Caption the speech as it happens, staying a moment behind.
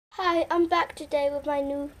Hi, I'm back today with my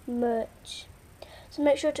new merch. So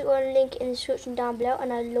make sure to go and link in the description down below,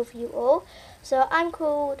 and I love you all. So I'm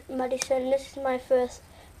called Madison. This is my first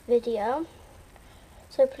video.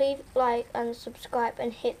 So please like and subscribe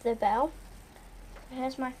and hit the bell.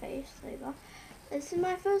 Here's my face. There you go. This is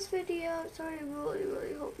my first video, so I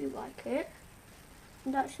really hope you like it.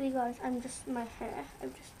 And actually guys, I'm just my hair.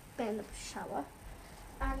 I'm just been in the shower.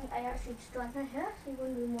 And I actually just dried my hair, so you're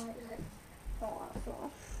wondering why it's like fall out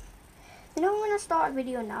floor. You know, when I start a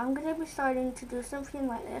video now, I'm going to be starting to do something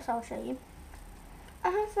like this. I'll show you.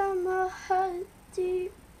 I found my heart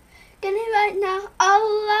deep. Get it right now. All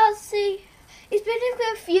I see is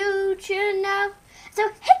beautiful future now. So,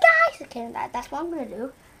 hey guys! Okay, that's what I'm going to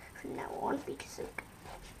do from now on because like,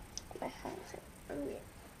 my hands are really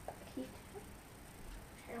cute.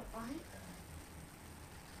 I don't like.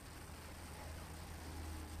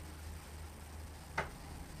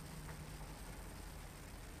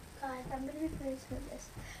 Guys, I'm going to be putting some of this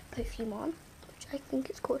perfume on, which I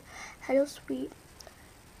think is called Hello Sweet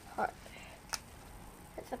Heart.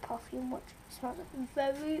 It's a perfume which smells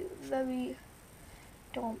very, very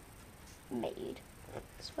dumb made.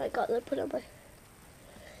 So I got to put it on my...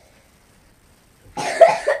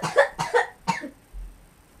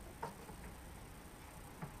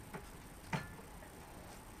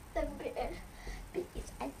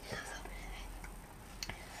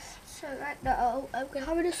 So right now, I'm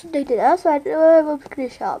having a Sunday dinner, so I don't know if I'm going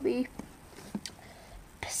to shout me.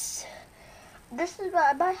 This is what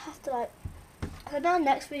I might have to like, in our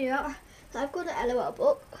next video, I've got an LOL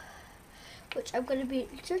book, which I'm going to be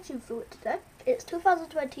searching through it today. It's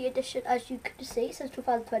 2020 edition, as you can see, it says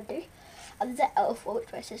 2020. And there's an L4,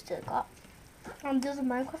 which my sister got. And there's a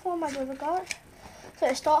Minecraft one my brother got. So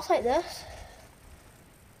it starts like this.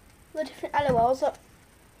 The different LOLs.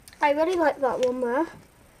 I really like that one there.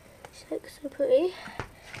 She looks so pretty.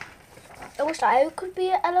 I wish I could be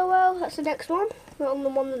an LOL. That's the next one. Not on the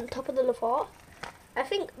one on the top of the fort. I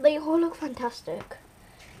think they all look fantastic.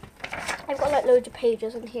 I've got like loads of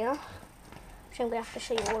pages in here, which I'm going to have to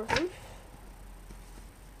show you all of them.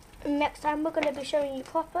 And next time we're going to be showing you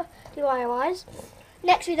proper DIYs.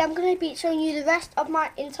 Next week I'm going to be showing you the rest of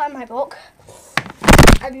my inside my book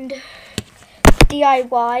and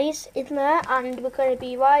DIYs in there, and we're going to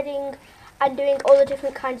be riding and doing all the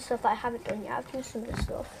different kinds of stuff that I haven't done yet. I've done some of this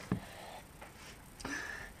stuff.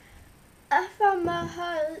 I found my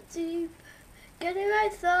heart deep, getting my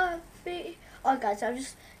thought feet. Oh guys, I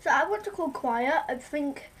went to call choir, I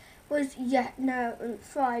think was on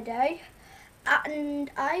Friday. And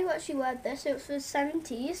I actually read this, it was for the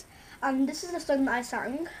 70s. And this is the song that I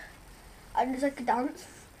sang. And it's like a dance.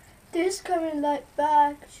 This coming like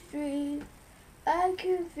Backstreet. I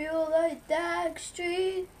can feel like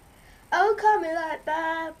Backstreet. Oh, coming like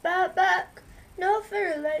back. No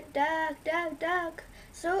feeling like dark.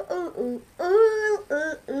 So ooh.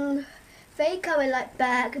 Fake coming like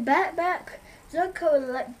back. So coming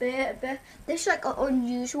like bear. This is like an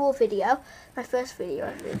unusual video. My first video,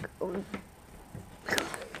 I think.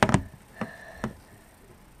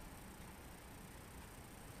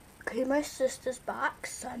 Okay, my sister's back,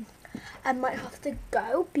 so I might have to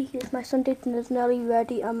go because my Sunday dinner's nearly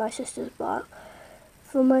ready and my sister's back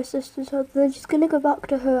from my sister's house. Then she's going to go back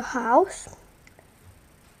to her house.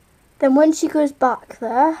 Then when she goes back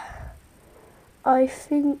there, I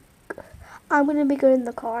think I'm going to be going in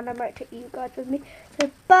the car and I might take you guys with me.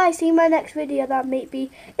 So bye, see you in my next video. That might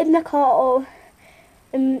be in the car or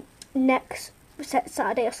next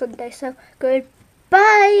Saturday or Sunday. So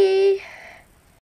goodbye.